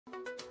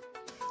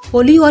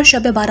होली और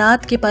शब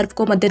बारात के पर्व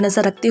को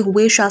मद्देनजर रखते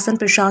हुए शासन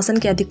प्रशासन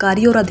के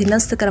अधिकारियों और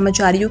अधीनस्थ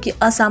कर्मचारियों की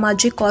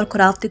असामाजिक और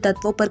खुराफती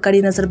तत्वों पर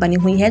कड़ी नजर बनी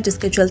हुई है,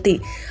 जिसके चलते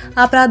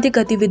आपराधिक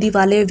गतिविधि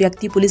वाले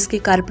व्यक्ति पुलिस की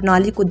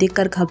कार्यप्रणाली को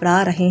देखकर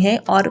घबरा रहे हैं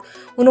और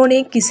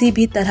उन्होंने किसी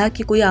भी तरह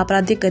की कोई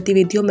आपराधिक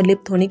गतिविधियों में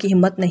लिप्त होने की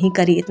हिम्मत नहीं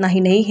करी। इतना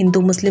ही नहीं,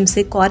 हिंदू, मुस्लिम,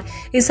 सिख और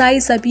ईसाई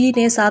सभी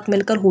ने साथ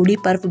मिलकर होली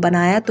पर्व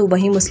बनाया, तो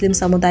वहीं मुस्लिम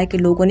समुदाय के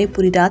लोगों ने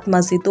पूरी रात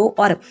मस्जिदों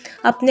और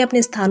अपने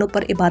अपने स्थानों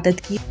पर इबादत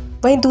की।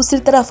 वहीं दूसरी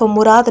तरफ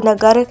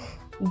मुरादनगर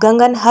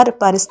गंगनहर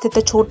पर स्थित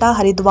छोटा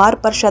हरिद्वार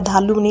पर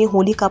श्रद्धालु ने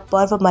होली का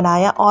पर्व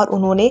मनाया और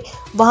उन्होंने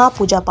वहां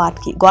पूजा पाठ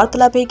की।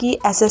 गौरतलब है कि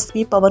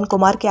एसएसपी पवन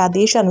कुमार के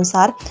आदेश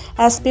अनुसार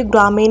एसपी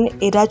ग्रामीण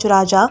एराज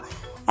राजा,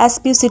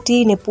 एसपी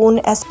सिटी निपुण,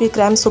 SP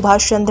crime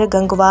Subhash Chandra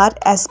Gangwar,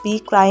 SP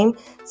crime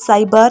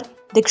cyber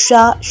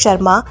दीक्षा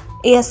शर्मा,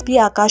 एएसपी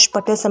आकाश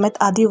पटेल समेत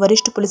आदि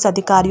वरिष्ठ पुलिस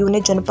अधिकारियों ने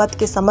जनपद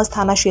के समस्त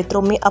थाना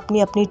क्षेत्रों में अपनी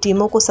अपनी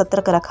टीमों को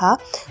सतर्क रखा,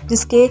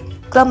 जिसके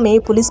क्रम में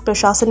पुलिस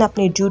प्रशासन ने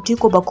अपनी ड्यूटी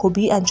को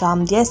बखूबी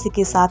अंजाम दिया। इसी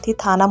के साथ ही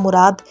थाना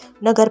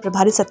मुरादनगर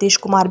प्रभारी सतीश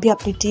कुमार भी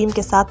अपनी टीम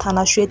के साथ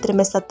थाना क्षेत्र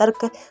में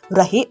सतर्क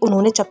रहे।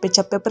 उन्होंने चप्पे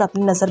चप्पे पर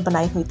अपनी नजर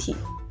बनाई हुई थी।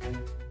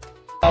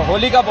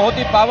 होली का बहुत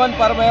ही पावन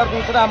पर्व है और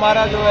दूसरा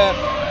हमारा जो है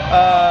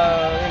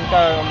इनका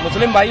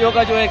मुस्लिम भाइयों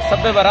का जो एक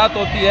शब बारात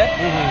होती है,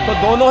 तो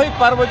दोनों ही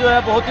पर्व जो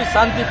है बहुत ही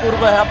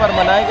शांतिपूर्व यहाँ पर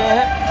मनाए गए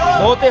हैं,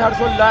 बहुत ही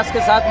हर्षोल्लास के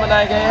साथ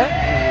मनाए गए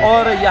हैं।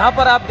 और यहाँ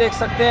पर आप देख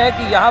सकते हैं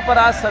कि यहाँ पर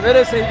आज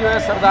सवेरे से जो है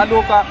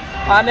श्रद्धालुओं का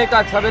आने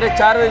का सवेरे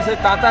 4 बजे से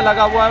तांता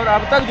लगा हुआ है और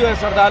अब तक जो है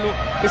श्रद्धालु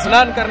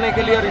स्नान करने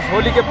के लिए और इस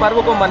होली के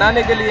पर्व को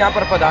मनाने के लिए यहाँ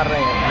पर पधार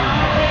रहे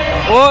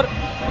हैं। और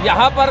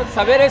यहाँ पर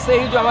सवेरे से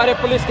ही जो हमारे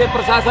पुलिस के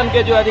प्रशासन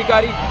के जो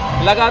अधिकारी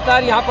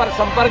लगातार यहाँ पर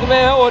संपर्क में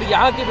है और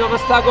यहाँ की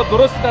व्यवस्था को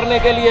दुरुस्त करने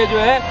के लिए जो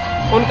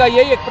है उनका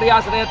यही एक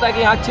प्रयास रहता है कि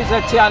यहाँ अच्छी से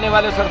अच्छे आने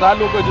वाले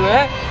श्रद्धालुओं को जो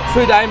है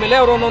सुविधाएं मिले,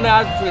 और उन्होंने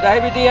आज सुविधाएं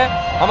भी दी है।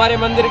 हमारे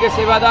मंदिर के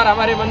सेवादार,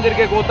 हमारे मंदिर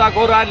के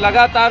गोताखोर आज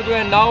लगातार जो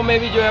है नाव में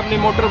भी जो है अपनी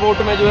मोटर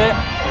बोट में जो है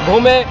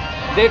घूमे,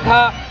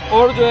 देखा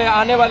और जो है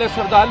आने वाले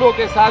श्रद्धालुओं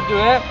के साथ जो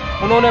है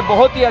उन्होंने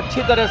बहुत ही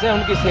अच्छी तरह से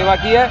उनकी सेवा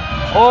की है।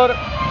 और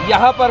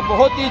यहाँ पर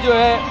बहुत ही जो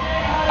है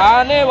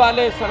आने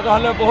वाले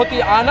श्रद्धालु बहुत ही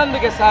आनंद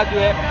के साथ जो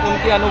है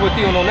उनकी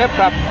अनुभूति उन्होंने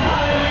प्राप्त की।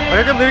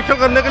 जब निरीक्षण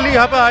करने के लिए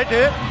यहाँ पे आए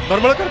थे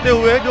भ्रमण करते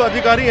हुए, जो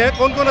अधिकारी हैं,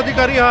 कौन कौन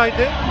अधिकारी यहाँ आए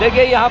थे?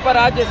 देखिए, यहाँ पर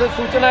आज जैसे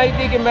सूचना आई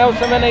थी कि मैं उस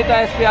समय नहीं था,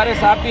 एसपी आर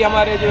साहब भी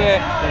हमारे जो है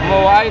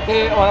वो आए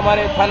थे और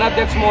हमारे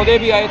थानाध्यक्ष महोदय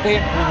भी आए थे,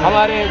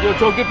 हमारे जो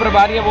चौकी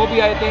प्रभारी हैं वो भी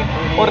आए थे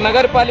और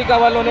नगर पालिका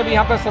वालों ने भी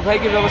यहाँ पर सफाई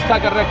की व्यवस्था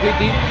कर रखी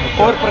थी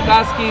और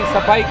प्रकाश की,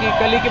 सफाई की,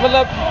 कली की,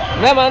 मतलब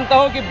मैं मानता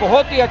हूँ कि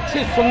बहुत ही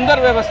अच्छी सुंदर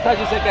व्यवस्था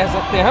जिसे कह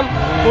सकते हैं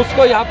हम,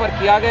 उसको यहाँ पर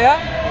किया गया।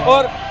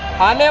 और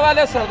आने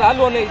वाले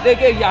श्रद्धालुओं ने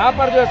देखिए यहाँ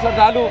पर जो है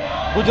श्रद्धालु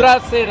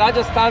गुजरात से,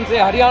 राजस्थान से,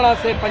 हरियाणा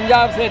से,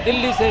 पंजाब से,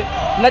 दिल्ली से,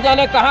 न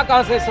जाने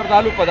कहाँ से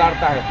श्रद्धालु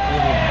पधारता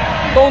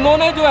है। तो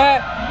उन्होंने जो है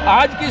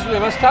आज की इस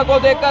व्यवस्था को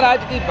देखकर, आज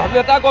की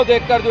भव्यता को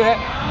देखकर जो है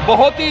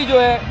बहुत ही जो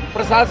है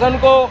प्रशासन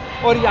को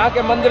और यहाँ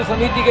के मंदिर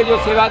समिति के जो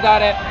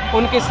सेवादार हैं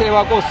उनकी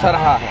सेवा को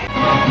सराहा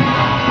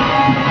है।